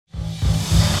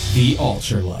The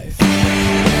AltarLife.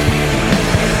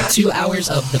 2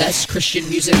 hours of the best Christian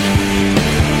music.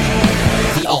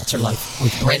 The AltarLife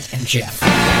with Brent and Geoff.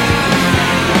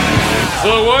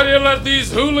 So why do you let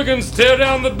these hooligans tear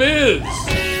down the biz?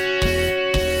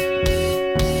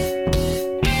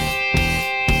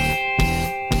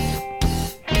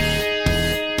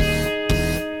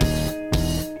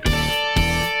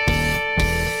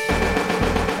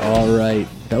 All right,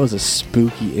 that was a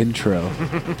spooky intro.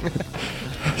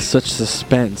 Such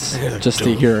suspense just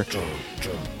to hear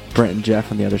Brent and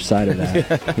Geoff on the other side of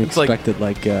that. We expected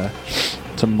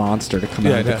some monster to come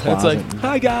out of the closet. It's like,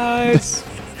 hi guys,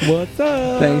 what's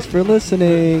up? Thanks for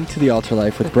listening to the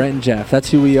AltarLife with Brent and Geoff. That's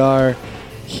who we are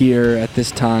here at this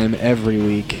time every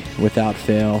week without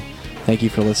fail. Thank you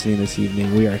for listening this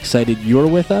evening. We are excited you're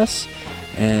with us,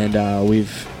 and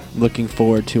we've looking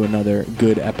forward to another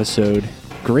good episode.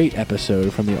 Great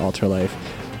episode from the AltarLife.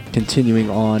 Continuing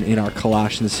on in our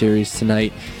Colossians series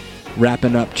tonight,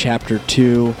 wrapping up chapter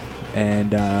 2,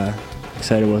 and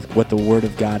excited with what the Word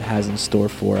of God has in store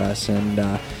for us.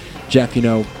 And Geoff,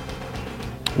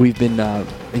 we've been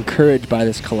encouraged by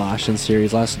this Colossians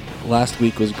series. Last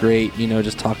week was great,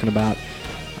 just talking about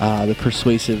the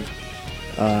persuasive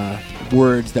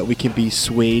words that we can be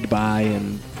swayed by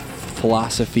and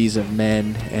philosophies of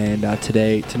men. And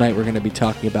tonight we're going to be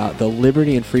talking about the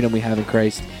liberty and freedom we have in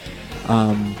Christ,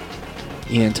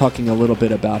 and talking a little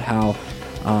bit about how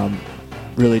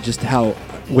really just how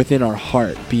within our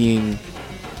heart being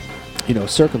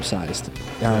circumcised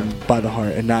by the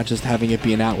heart, and not just having it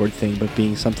be an outward thing, but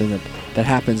being something that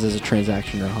happens as a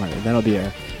transaction in our heart. And that'll be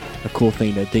a cool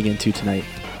thing to dig into tonight.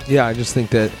 Yeah, I just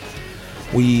think that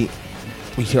we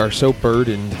are so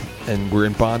burdened, and we're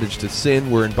in bondage to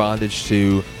sin, we're in bondage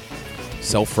to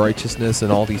self-righteousness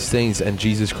and all these things, and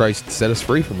Jesus Christ set us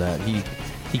free from that.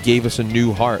 He gave us a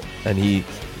new heart, and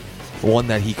one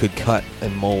that he could cut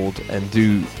and mold and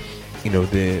do,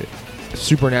 the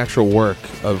supernatural work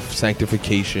of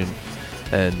sanctification,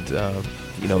 and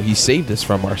he saved us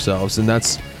from ourselves, and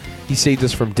he saved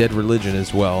us from dead religion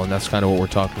as well. And that's kind of what we're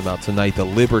talking about tonight, the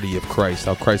liberty of Christ,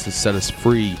 how Christ has set us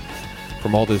free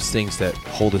from all those things that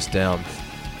hold us down.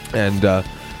 And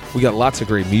we got lots of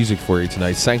great music for you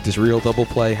tonight. Sanctus Real double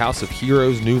play, House of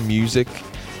Heroes new music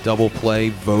double play,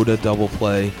 Voda double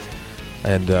play,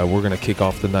 and we're going to kick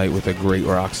off the night with a great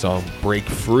rock song, Break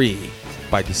Free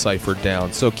by Deciphered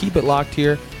Down. So keep it locked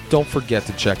here. Don't forget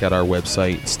to check out our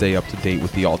website, stay up to date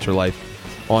with the AltarLife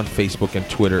on Facebook and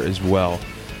Twitter as well.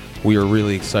 We are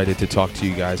really excited to talk to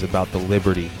you guys about the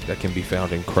liberty that can be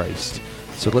found in Christ.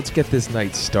 So let's get this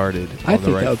night started on the right foot. I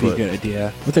think that would be a good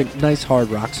idea, with a nice hard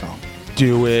rock song.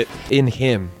 Do it. In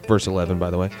him, verse 11,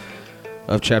 by the way,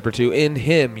 of chapter 2. In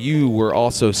him you were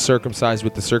also circumcised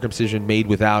with the circumcision made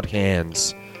without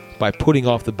hands, by putting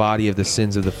off the body of the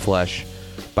sins of the flesh,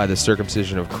 by the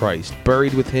circumcision of Christ,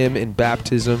 buried with him in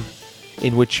baptism,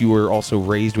 in which you were also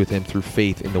raised with him through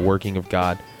faith in the working of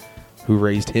God, who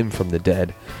raised him from the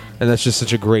dead. And that's just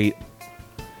such a great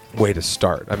way to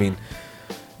start. I mean,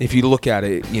 if you look at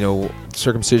it,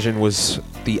 circumcision was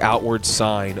the outward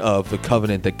sign of the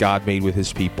covenant that God made with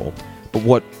his people. But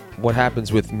what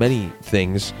happens with many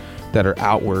things that are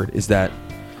outward is that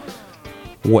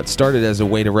what started as a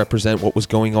way to represent what was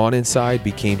going on inside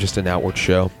became just an outward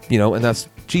show. And that's,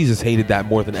 Jesus hated that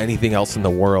more than anything else in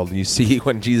the world. You see,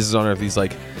 when Jesus is on earth, he's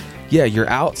like, yeah, your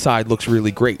outside looks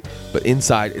really great, but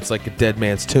inside it's like a dead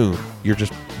man's tomb. You're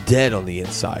just dead on the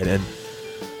inside, and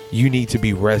you need to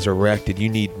be resurrected. You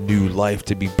need new life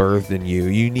to be birthed in you.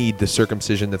 You need the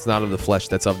circumcision that's not of the flesh,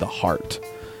 that's of the heart,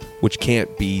 which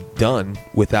can't be done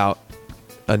without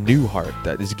a new heart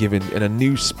that is given and a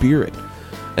new spirit.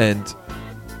 And,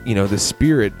 the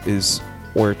spirit is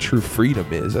where true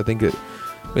freedom is. I think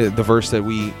the verse that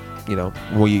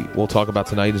we'll talk about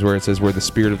tonight is where it says, where the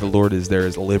Spirit of the Lord is, there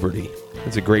is liberty.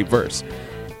 It's a great verse.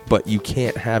 But you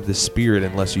can't have the Spirit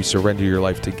unless you surrender your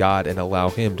life to God and allow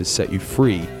him to set you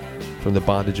free from the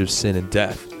bondage of sin and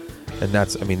death. And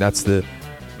that's the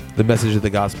message of the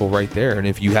gospel right there. And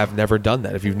if you have never done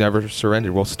that, if you've never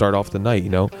surrendered, we'll start off the night,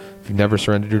 if you've never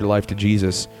surrendered your life to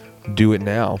Jesus, do it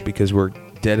now, because we're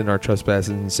dead in our trespasses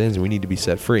and sins, and we need to be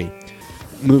set free.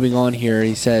 Moving on here,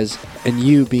 he says, and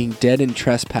you being dead in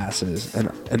trespasses and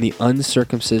the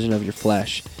uncircumcision of your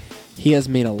flesh, he has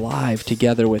made alive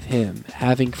together with him,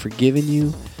 having forgiven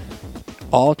you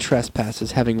all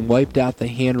trespasses, having wiped out the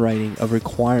handwriting of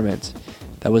requirements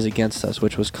that was against us,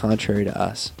 which was contrary to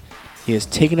us. He has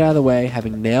taken it out of the way,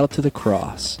 having nailed to the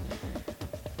cross,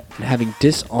 and having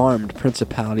disarmed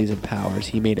principalities and powers,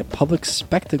 he made a public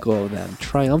spectacle of them,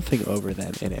 triumphing over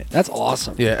them in it. That's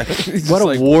awesome. Yeah. What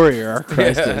a warrior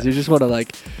Christ is. You just want to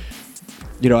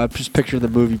I'm just picturing the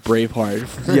movie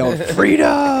Braveheart, yelling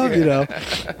freedom,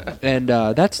 and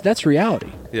that's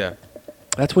reality. Yeah.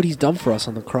 That's what he's done for us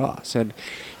on the cross. And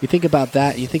you think about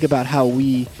that, you think about how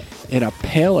we, in a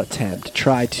pale attempt,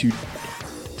 try to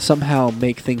somehow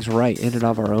make things right in and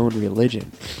of our own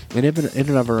religion, and in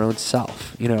and of our own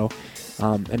self,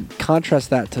 and contrast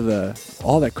that to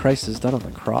all that Christ has done on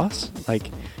the cross. Like,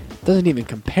 it doesn't even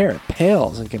compare. It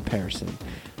pales in comparison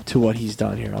to what he's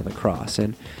done here on the cross.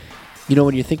 And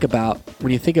when you think about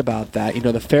that,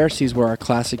 the Pharisees were our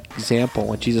classic example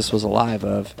when Jesus was alive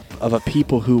of a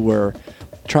people who were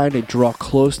trying to draw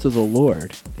close to the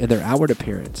Lord in their outward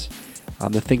appearance,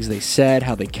 the things they said,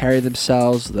 how they carried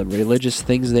themselves, the religious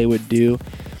things they would do.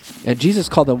 And Jesus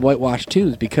called them whitewashed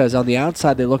tombs because on the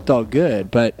outside they looked all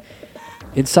good, but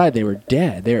inside they were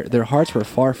dead. Their hearts were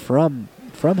far from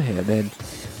him. And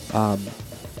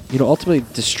ultimately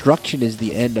destruction is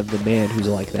the end of the man who's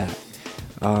like that.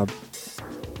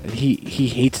 And he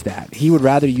hates that. He would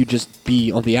rather you just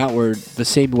be on the outward the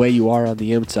same way you are on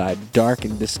the inside, dark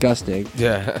and disgusting.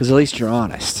 Yeah. Because at least you're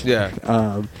honest.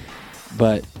 Yeah.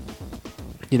 But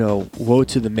woe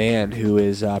to the man who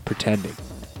is pretending.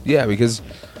 Yeah, because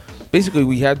basically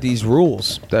we had these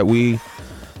rules that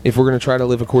if we're going to try to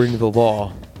live according to the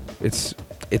law, it's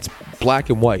black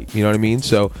and white. You know what I mean?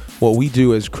 So what we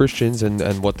do as Christians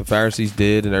and what the Pharisees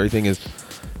did and everything is,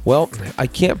 well, I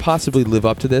can't possibly live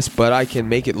up to this, but I can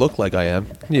make it look like I am.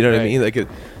 You know what I mean?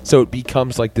 So it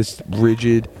becomes like this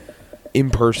rigid,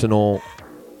 impersonal,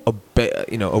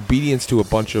 obedience to a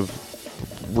bunch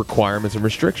of requirements and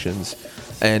restrictions.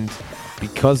 And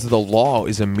because the law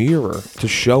is a mirror to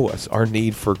show us our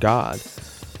need for God,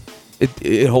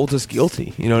 it holds us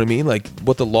guilty. You know what I mean? Like,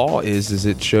 what the law is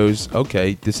it shows,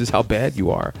 okay, this is how bad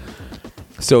you are.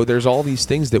 So there's all these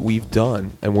things that we've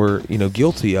done and we're,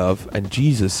 guilty of. And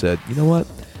Jesus said, you know what?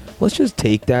 Let's just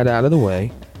take that out of the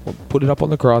way. We'll put it up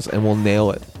on the cross and we'll nail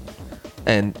it.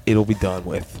 And it'll be done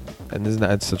with. And isn't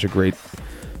that such a great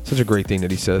thing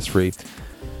that he set us free?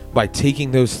 By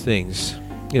taking those things,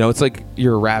 it's like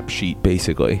your rap sheet,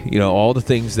 basically. All the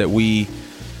things that we,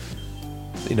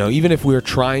 even if we're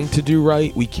trying to do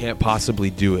right, we can't possibly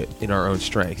do it in our own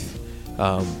strength.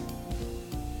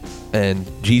 And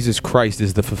Jesus Christ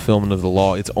is the fulfillment of the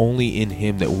law. It's only in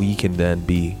him that we can then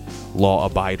be law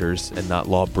abiders and not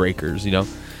law breakers,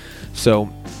 So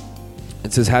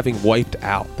it says, having wiped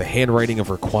out the handwriting of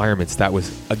requirements that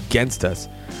was against us,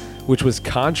 which was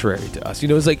contrary to us.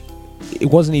 It's like it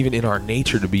wasn't even in our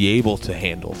nature to be able to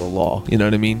handle the law. You know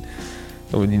what I mean?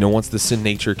 Once the sin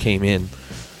nature came in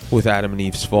with Adam and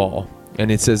Eve's fall.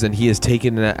 And it says, and he has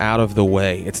taken it out of the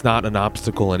way. It's not an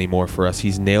obstacle anymore for us.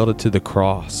 He's nailed it to the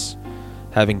cross.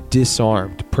 Having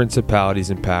disarmed principalities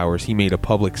and powers, he made a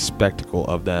public spectacle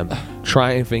of them,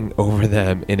 triumphing over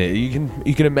them in it.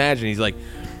 You can imagine, he's like,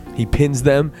 he pins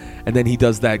them, and then he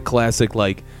does that classic,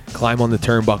 like, climb on the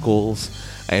turnbuckles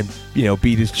and,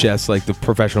 beat his chest like the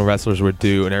professional wrestlers would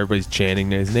do, and everybody's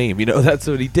chanting his name. That's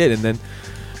what he did. And then,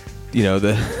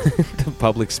 the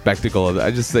public spectacle of it.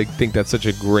 I just think that's such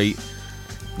a great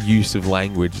use of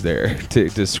language there to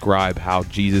describe how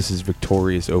Jesus is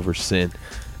victorious over sin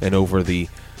and over the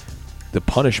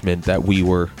punishment that we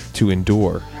were to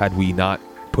endure had we not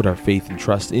put our faith and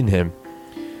trust in him.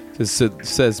 It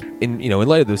says in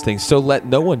light of those things, so let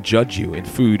no one judge you in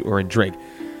food or in drink,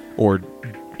 or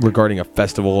regarding a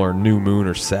festival or new moon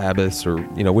or Sabbaths, or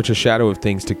which a shadow of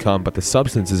things to come, but the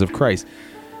substance is of Christ.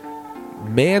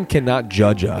 Man cannot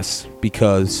judge us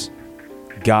because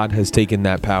God has taken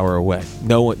that power away.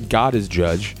 No one, God is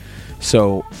judge.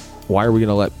 So why are we going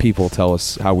to let people tell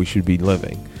us how we should be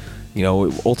living?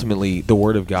 Ultimately, the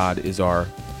Word of God is our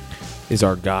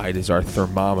guide, is our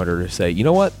thermometer to say, you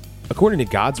know what? According to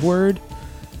God's Word,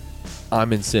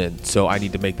 I'm in sin, so I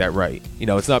need to make that right.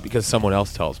 It's not because someone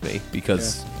else tells me,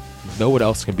 because no one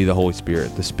else can be the Holy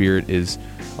Spirit. The Spirit is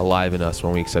alive in us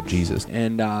when we accept Jesus.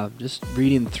 And just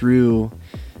reading through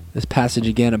this passage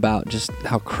again about just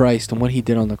how Christ and what he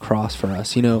did on the cross for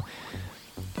us,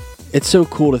 it's so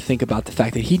cool to think about the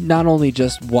fact that he not only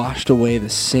just washed away the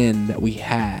sin that we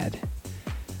had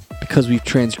because we've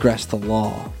transgressed the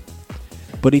law,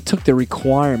 but he took the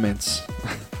requirements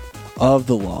of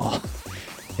the law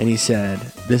and he said,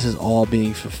 this is all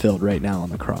being fulfilled right now on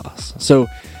the cross. So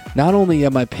not only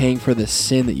am I paying for the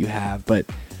sin that you have, but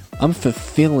I'm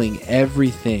fulfilling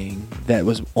everything that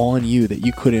was on you that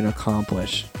you couldn't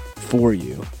accomplish for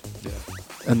you. Yeah.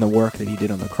 And the work that he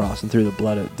did on the cross and through the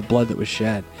blood that was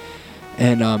shed.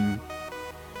 And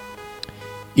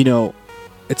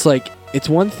it's like, it's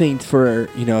one thing for,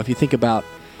 if you think about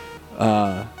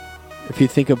if you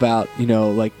think about,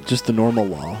 like just the normal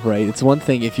law, right? It's one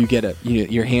thing if you get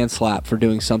your hand slapped for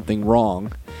doing something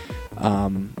wrong,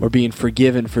 or being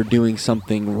forgiven for doing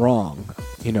something wrong,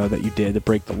 that you did to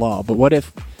break the law. But what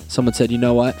if someone said, you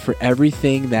know what, for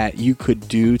everything that you could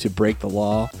do to break the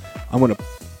law, I'm going to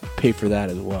pay for that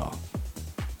as well.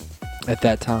 At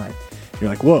that time, you're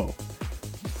like, whoa,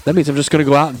 that means I'm just going to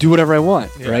go out and do whatever I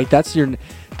want, right? The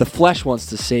flesh wants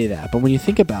to say that. But when you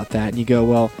think about that and you go,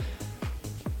 well,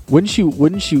 wouldn't you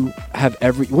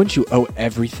owe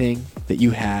everything that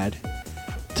you had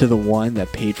to the one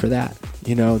that paid for that?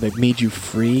 That made you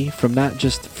free from, not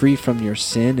just free from your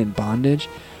sin and bondage,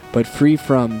 but free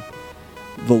from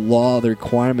the law, the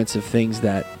requirements of things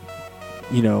that,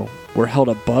 were held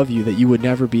above you that you would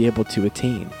never be able to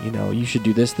attain. You should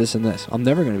do this, this, and this. I'm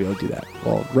never going to be able to do that.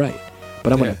 Well, right.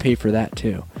 But I'm going to pay for that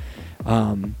too.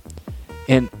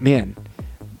 And man,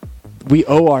 we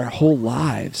owe our whole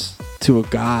lives to a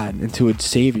God and to a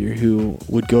Savior who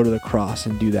would go to the cross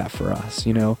and do that for us,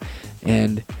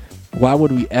 And why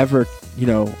would we ever,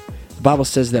 the Bible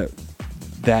says that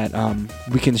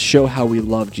we can show how we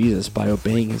love Jesus by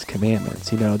obeying his commandments.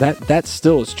 That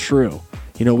still is true.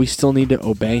 We still need to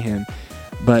obey him,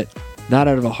 but not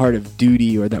out of a heart of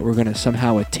duty or that we're going to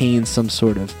somehow attain some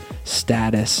sort of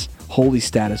status, holy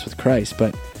status with Christ,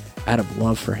 but out of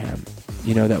love for him,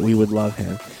 that we would love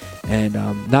him. And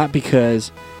not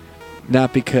because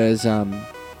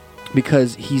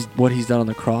he's what he's done on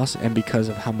the cross, and because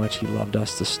of how much he loved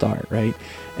us to start, right?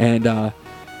 And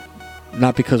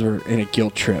not because we're in a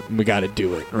guilt trip and we got to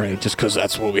do it, right? Just because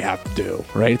that's what we have to do,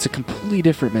 right? It's a completely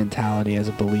different mentality as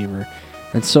a believer.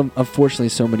 And unfortunately,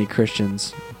 so many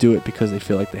Christians do it because they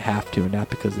feel like they have to, and not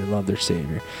because they love their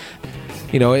Savior.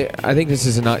 I think this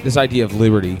is this idea of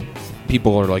liberty.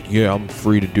 People are like, yeah, I'm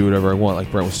free to do whatever I want, like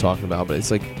Brent was talking about. But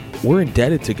it's like, we're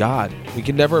indebted to God. We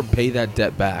can never pay that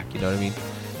debt back. You know what I mean?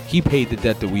 He paid the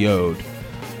debt that we owed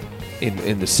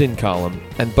in the sin column.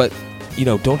 But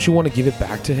don't you want to give it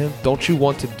back to him? Don't you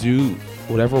want to do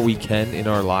whatever we can in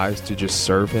our lives to just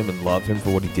serve him and love him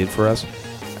for what he did for us?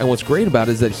 And what's great about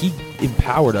it is that he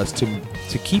empowered us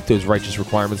to keep those righteous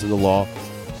requirements of the law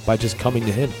by just coming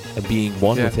to him and being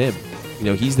one with him.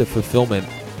 He's the fulfillment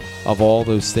of all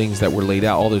those things that were laid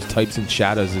out, all those types and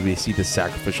shadows as we see the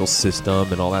sacrificial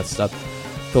system and all that stuff.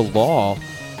 The law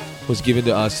was given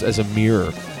to us as a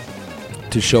mirror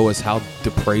to show us how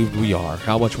depraved we are,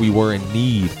 how much we were in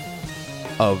need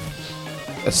of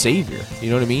a Savior.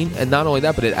 You know what I mean? And not only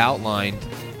that, but it outlined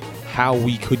how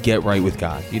we could get right with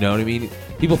God. You know what I mean?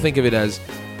 People think of it as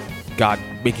God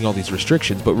making all these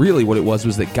restrictions, but really what it was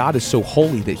that God is so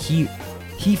holy that he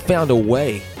found a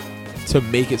way to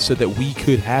make it so that we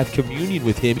could have communion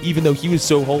with him, even though he was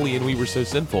so holy and we were so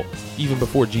sinful, even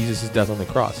before Jesus' death on the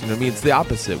cross. You know what I mean? It's the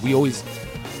opposite. We always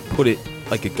put it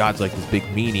like God's like this big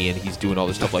meanie and he's doing all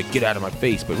this stuff like, get out of my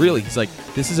face. But really, he's like,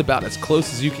 this is about as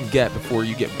close as you can get before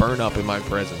you get burned up in my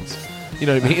presence. You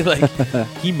know what I mean? Like,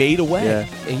 he made a way. Yeah.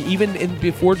 And even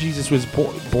before Jesus was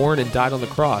born and died on the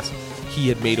cross, he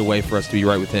had made a way for us to be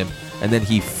right with him. And then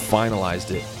he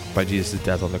finalized it by Jesus'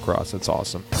 death on the cross. That's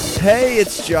awesome. Hey,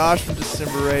 it's Josh from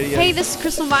December Radio. Hey, this is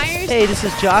Crystal Myers. Hey, this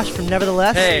is Josh from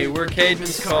Nevertheless. Hey, we're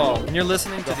Caedmon's Call, and you're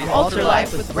listening to the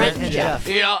AltarLife with Brent and Geoff.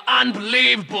 You're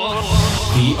unbelievable.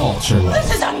 The AltarLife.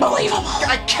 This is unbelievable.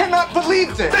 I cannot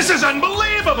believe this. This is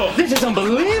unbelievable. This is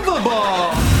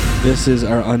unbelievable. This is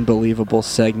our unbelievable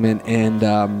segment, and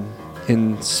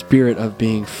in spirit of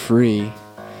being free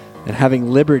and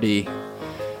having liberty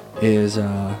is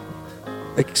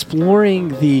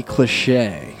exploring the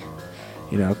cliche.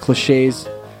 Cliches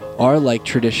are like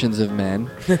traditions of men.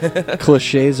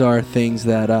 Cliches are things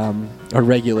that are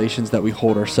regulations that we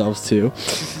hold ourselves to.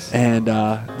 And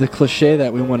the cliche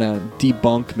that we want to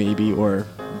debunk maybe, or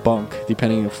bunk,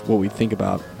 depending on what we think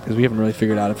about, because we haven't really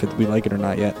figured out if we like it or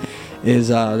not yet, is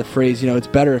the phrase, it's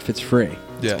better if it's free.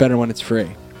 Yeah. It's better when it's free.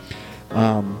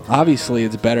 Obviously,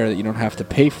 it's better that you don't have to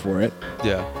pay for it.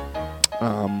 Yeah.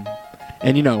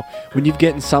 And when you've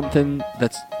getting something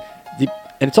that's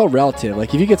and it's all relative.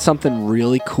 Like, if you get something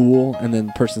really cool and then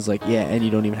the person's like, yeah, and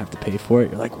you don't even have to pay for it,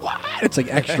 you're like, what? It's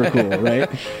like extra cool, right?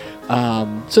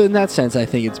 So in that sense, I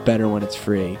think it's better when it's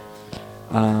free.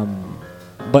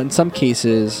 But in some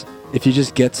cases, if you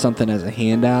just get something as a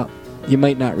handout, you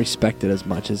might not respect it as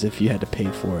much as if you had to pay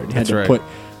for it. You had to put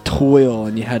toil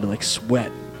and you had to like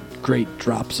sweat great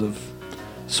drops of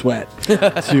sweat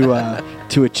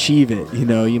to achieve it.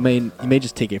 You may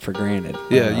just take it for granted.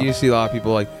 Yeah, you see a lot of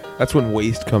people like, that's when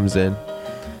waste comes in.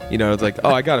 It's like, oh,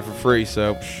 I got it for free,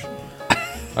 so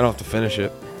I don't have to finish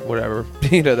it. Whatever.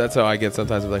 That's how I get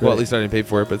sometimes. I'm like, well, at least I didn't pay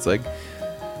for it. But it's like,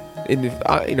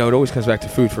 it always comes back to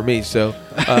food for me. So,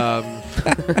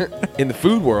 in the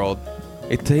food world,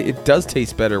 it does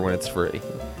taste better when it's free.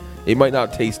 It might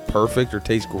not taste perfect or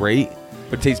taste great,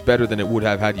 but it tastes better than it would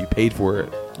have had you paid for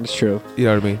it. It's true. You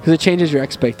know what I mean? Because it changes your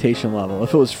expectation level.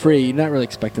 If it was free, you're not really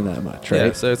expecting that much, right?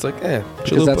 Yeah, so it's like,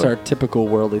 because that's our typical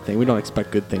worldly thing. We don't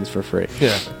expect good things for free.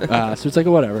 Yeah. So it's like,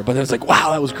 whatever. But then it's like,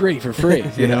 wow, that was great for free,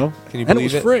 you know? Can you and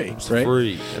believe it was free, It's right?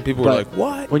 free. And people were like,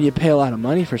 what? When you pay a lot of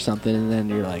money for something and then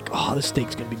you're like, oh, this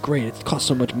steak's going to be great. It costs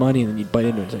so much money. And then you bite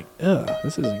into it. It's like, ugh,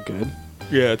 this isn't good.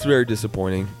 Yeah, it's very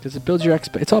disappointing. Because it builds your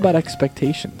it's all about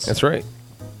expectations. That's right.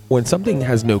 When something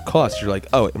has no cost, you're like,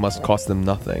 oh, it must cost them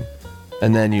nothing.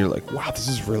 And then you're like, wow, this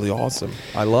is really awesome.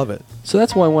 I love it. So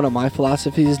that's why one of my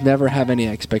philosophies is never have any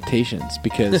expectations,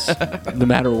 because no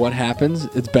matter what happens,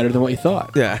 it's better than what you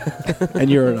thought. Yeah. And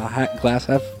you're a glass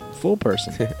half full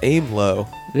person. Aim low.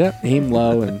 Yeah, aim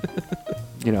low and,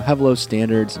 have low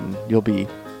standards, and you'll be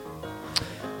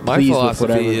My pleased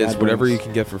philosophy with is whatever you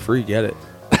can get for free, get it.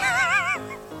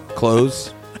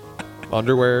 Clothes,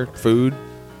 underwear, food,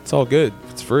 it's all good.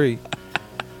 It's free.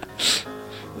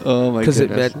 Oh my goodness. Because it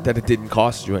meant that it didn't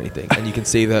cost you anything. And you can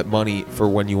save that money for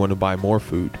when you want to buy more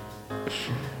food.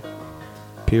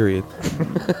 Period.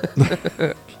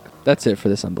 That's it for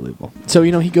this unbelievable. So,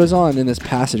 he goes on in this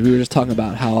passage. We were just talking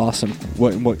about how awesome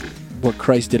what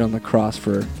Christ did on the cross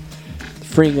for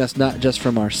freeing us not just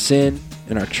from our sin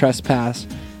and our trespass,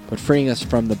 but freeing us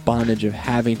from the bondage of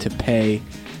having to pay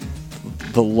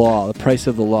the law, the price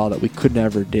of the law that we could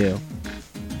never do.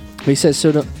 He says,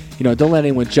 so don't let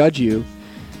anyone judge you,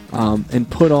 and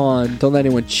don't let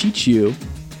anyone cheat you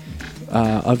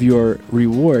of your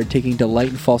reward, taking delight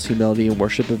in false humility and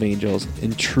worship of angels,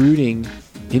 intruding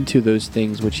into those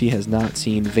things which he has not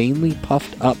seen, vainly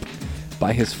puffed up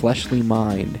by his fleshly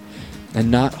mind, and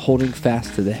not holding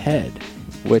fast to the head,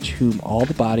 which whom all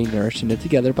the body nourished and knit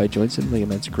together by joints and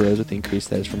ligaments grows with the increase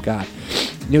that is from God.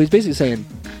 He's basically saying,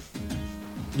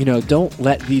 don't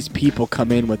let these people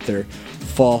come in with their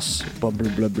false blah, blah,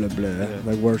 blah, blah, blah. Yeah.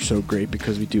 Like, we're so great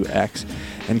because we do X,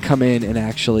 and come in and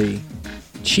actually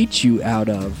cheat you out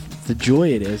of the joy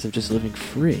it is of just living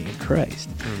free in Christ.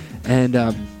 And,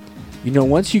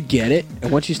 once you get it,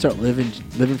 and once you start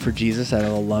living for Jesus out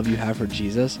of the love you have for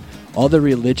Jesus, all the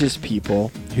religious people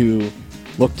who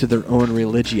look to their own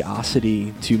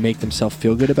religiosity to make themselves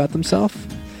feel good about themselves,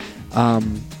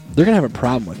 they're going to have a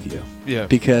problem with you. Yeah.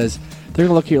 Because they're going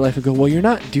to look at your life and go, well, you're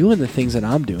not doing the things that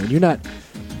I'm doing. You're not,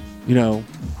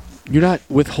 you're not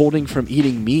withholding from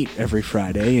eating meat every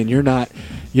Friday, and you're not,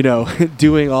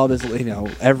 doing all this,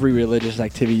 every religious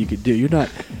activity you could do. You're not,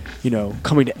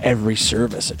 coming to every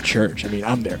service at church. I mean,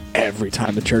 I'm there every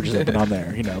time the church is open. I'm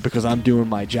there, because I'm doing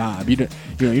my job.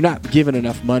 You're not giving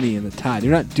enough money in the tithe.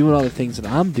 You're not doing all the things that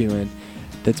I'm doing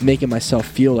that's making myself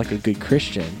feel like a good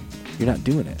Christian. You're not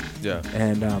doing it. Yeah.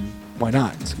 And why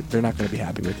not? They're not going to be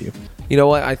happy with you. You know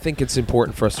what? I think it's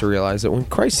important for us to realize that when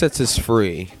Christ sets us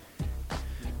free,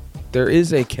 there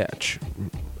is a catch.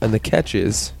 And the catch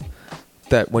is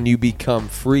that when you become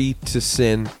free to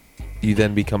sin, you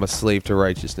then become a slave to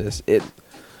righteousness.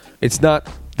 It's not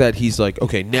that he's like,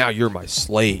 okay, now you're my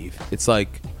slave. It's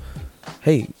like,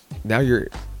 hey, now you're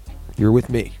with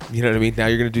me. You know what I mean? Now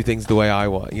you're going to do things the way I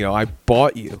want. I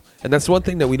bought you. And that's one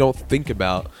thing that we don't think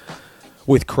about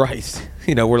with Christ.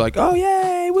 We're like, oh,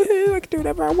 yay, woohoo, I can do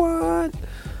whatever I want.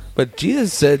 But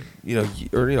Jesus said,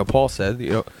 Paul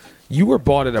said, you were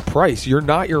bought at a price. You're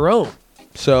not your own.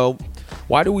 So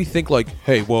why do we think like,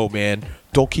 hey, whoa, man,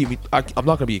 don't keep me, I'm not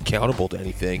going to be accountable to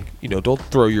anything. Don't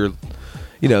throw your,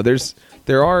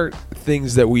 there are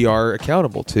things that we are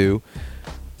accountable to.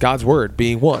 God's word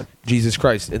being one. Jesus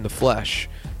Christ in the flesh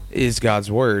is God's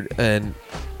word. And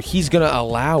he's going to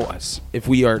allow us, if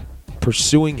we are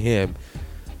pursuing him,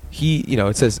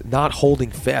 it says, not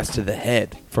holding fast to the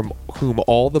head, from whom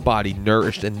all the body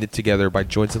nourished and knit together by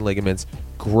joints and ligaments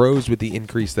grows with the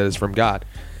increase that is from God.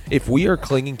 If we are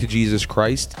clinging to Jesus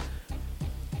Christ,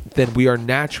 then we are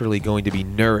naturally going to be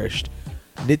nourished,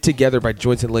 knit together by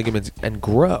joints and ligaments, and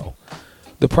grow.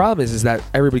 The problem is that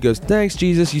everybody goes, thanks,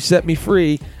 Jesus, you set me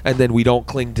free, and then we don't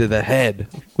cling to the head.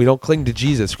 We don't cling to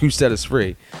Jesus, who set us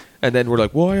free. And then we're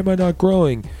like, why am I not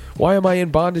growing? Why am I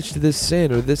in bondage to this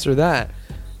sin or this or that?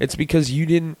 It's because you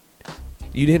didn't,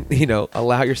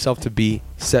 allow yourself to be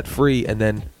set free and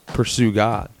then pursue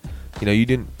God.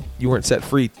 You weren't set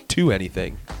free to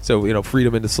anything. So,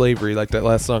 freedom into slavery, like that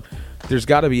last song. There's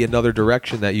got to be another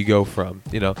direction that you go from.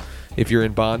 If you're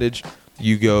in bondage,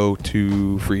 you go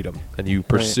to freedom and you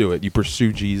pursue it. You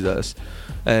pursue Jesus.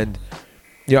 And,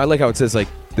 I like how it says like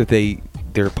that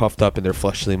they're puffed up in their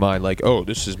fleshly mind. Like, oh,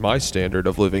 this is my standard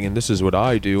of living and this is what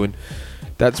I do. And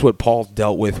That's what Paul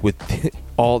dealt with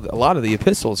a lot of the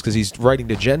epistles, because he's writing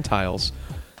to Gentiles,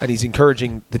 and he's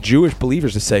encouraging the Jewish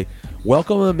believers to say,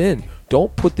 welcome them in.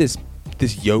 Don't put this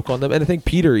yoke on them. And I think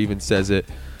Peter even says it.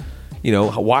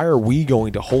 Why are we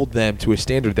going to hold them to a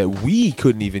standard that we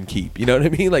couldn't even keep? You know what I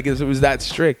mean? Like, it was that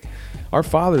strict. Our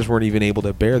fathers weren't even able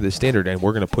to bear this standard, and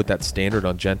we're going to put that standard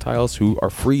on Gentiles who are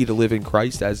free to live in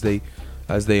Christ as they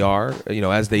are,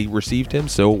 as they received him.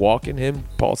 So walk in him.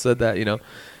 Paul said that.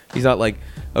 He's not like,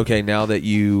 okay, now that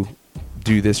you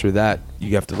do this or that,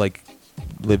 you have to like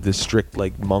live this strict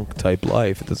like monk type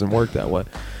life. It doesn't work that way.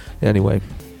 Anyway,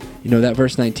 that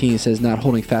verse 19 says, not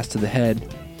holding fast to the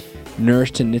head,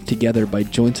 nourished and knit together by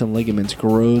joints and ligaments,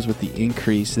 grows with the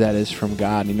increase that is from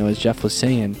God. As Geoff was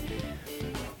saying,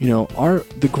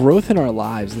 the growth in our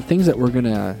lives, the things that we're going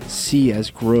to see as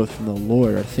growth from the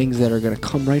Lord are things that are going to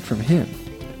come right from him.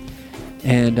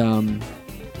 And,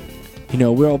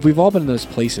 we've all been in those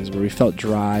places where we felt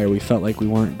dry, or we felt like we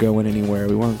weren't going anywhere,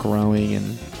 we weren't growing,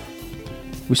 and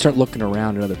we start looking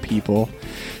around at other people.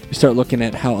 We start looking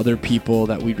at how other people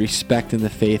that we respect in the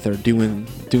faith are doing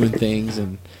things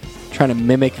and trying to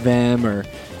mimic them, or,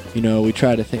 we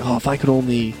try to think, if I could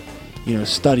only,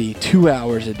 study 2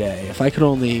 hours a day, if I could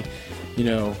only,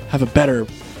 have a better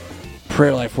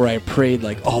prayer life where I prayed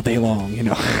like all day long,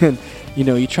 and,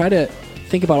 you try to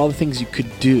think about all the things you could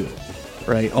do,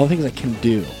 right? All the things I can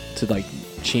do to like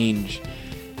change.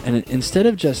 And instead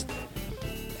of just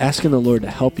asking the Lord to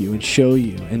help you and show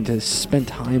you and to spend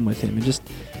time with him and just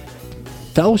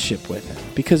fellowship with him,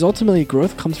 because ultimately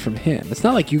growth comes from him. It's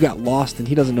not like you got lost and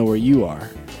he doesn't know where you are.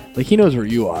 Like, he knows where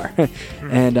you are.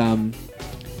 And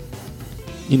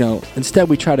instead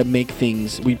we try to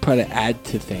we try to add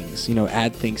to things,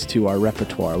 add things to our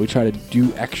repertoire. We try to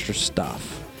do extra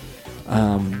stuff,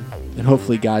 and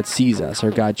hopefully God sees us,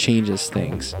 or God changes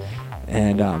things.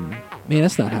 And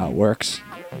that's not how it works.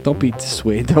 Don't be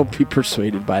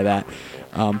persuaded by that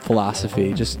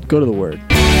philosophy. Just go to the Word.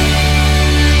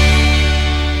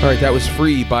 All right, that was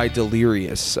Free by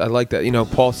Delirious. I like that.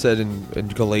 Paul said in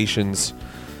Galatians,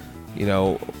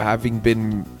 having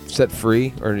been set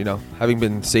free, or, having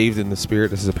been saved in the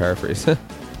Spirit, this is a paraphrase,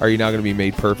 are you now going to be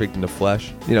made perfect in the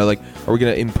flesh? Are we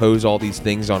going to impose all these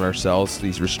things on ourselves,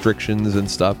 these restrictions and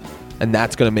stuff, and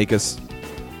that's going to make us,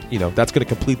 that's going to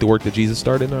complete the work that Jesus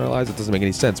started in our lives? It doesn't make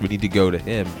any sense. We need to go to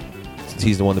him, since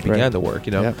he's the one that began the work,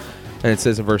 Yep. And it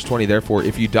says in verse 20, therefore,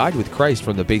 if you died with Christ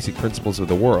from the basic principles of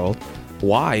the world,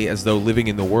 why, as though living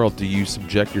in the world, do you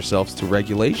subject yourselves to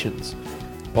regulations?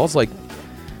 Paul's like,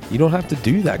 you don't have to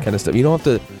do that kind of stuff. You don't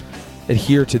have to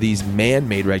adhere to these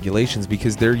man-made regulations,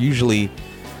 because they're usually,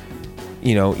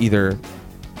 either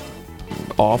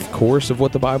off course of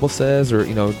what the Bible says, or,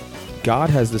 God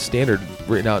has the standard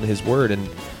written out in his word. And,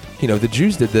 the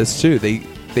Jews did this too. They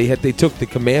took the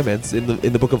commandments in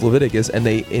the book of Leviticus and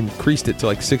they increased it to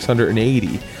like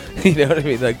 680. You know what I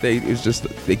mean? Like, they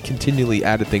continually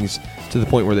added things to the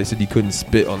point where they said you couldn't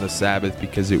spit on the Sabbath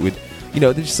because it would,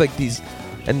 they're just like these,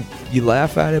 and you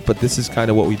laugh at it, but this is kind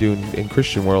of what we do in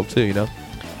Christian world too,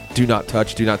 do not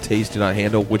touch, do not taste, do not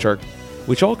handle, which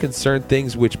all concern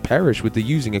things which perish with the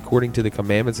using according to the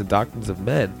commandments and doctrines of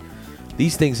men.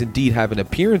 These things indeed have an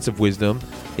appearance of wisdom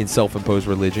in self-imposed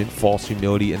religion, false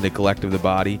humility, and neglect of the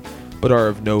body, but are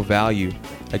of no value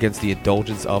against the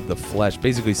indulgence of the flesh.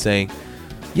 Basically saying,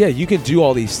 yeah, you can do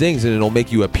all these things and it'll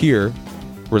make you appear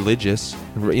religious,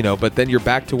 but then you're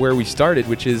back to where we started,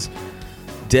 which is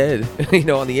dead,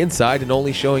 on the inside and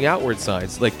only showing outward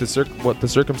signs, like what the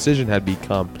circumcision had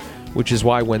become, which is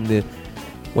why when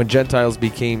Gentiles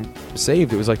became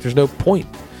saved, it was like, there's no point.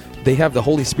 They have the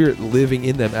Holy Spirit living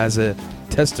in them as a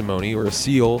testimony or a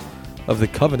seal of the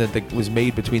covenant that was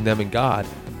made between them and God.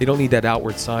 They don't need that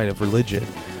outward sign of religion,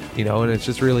 and it's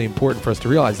just really important for us to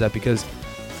realize that, because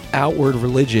outward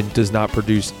religion does not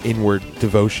produce inward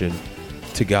devotion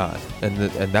to God, and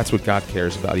that's what God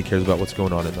cares about. He cares about what's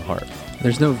going on in the heart.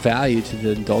 There's no value to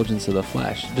the indulgence of the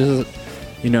flesh.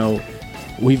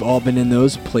 We've all been in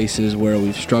those places where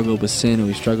we've struggled with sin, and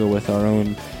we struggle with our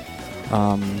own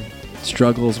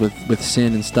struggles with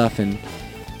sin and stuff, and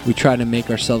we try to make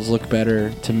ourselves look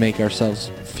better, to make ourselves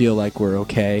feel like we're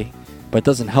okay, but it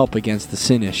doesn't help against the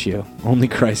sin issue. Only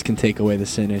Christ can take away the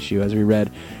sin issue, as we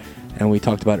read and we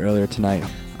talked about earlier tonight.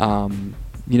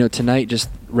 Tonight, just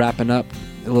wrapping up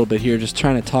a little bit here, just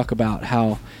trying to talk about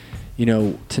how,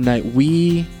 tonight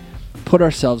we put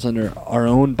ourselves under our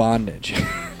own bondage.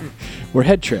 We're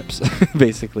head trips,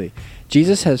 basically.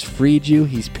 Jesus has freed you.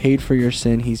 He's paid for your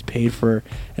sin. He's paid for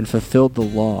and fulfilled the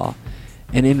law.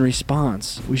 And in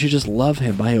response, we should just love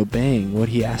him by obeying what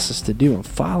he asks us to do and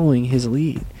following his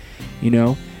lead,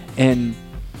 and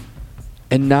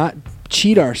not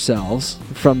cheat ourselves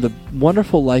from the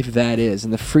wonderful life that is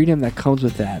and the freedom that comes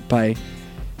with that by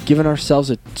giving ourselves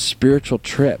a spiritual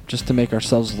trip just to make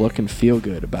ourselves look and feel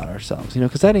good about ourselves,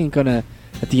 because that ain't gonna,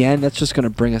 at the end, that's just gonna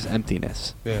bring us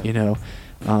emptiness,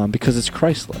 because it's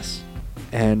Christless.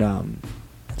 And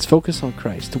let's focus on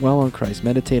Christ, dwell on Christ,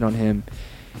 meditate on Him,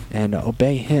 and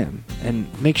obey Him, and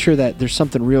make sure that there's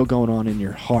something real going on in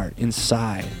your heart,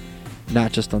 inside,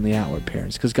 not just on the outward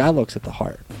appearance, because God looks at the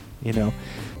heart,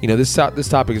 This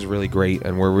topic is really great,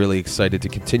 and we're really excited to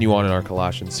continue on in our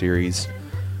Colossians series.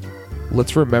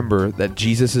 Let's remember that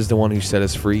Jesus is the one who set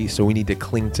us free, so we need to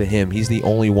cling to Him. He's the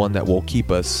only one that will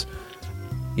keep us,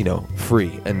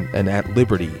 free and at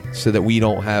liberty, so that we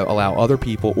don't allow other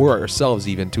people or ourselves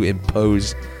even to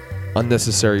impose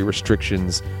unnecessary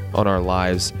restrictions on our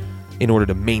lives in order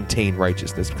to maintain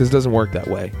righteousness, because it doesn't work that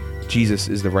way. Jesus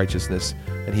is the righteousness,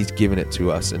 and He's given it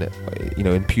to us, and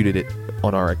imputed it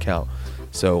on our account.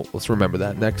 So let's remember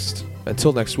that.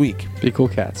 Until next week. Be cool,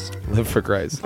 cats. Live for Christ.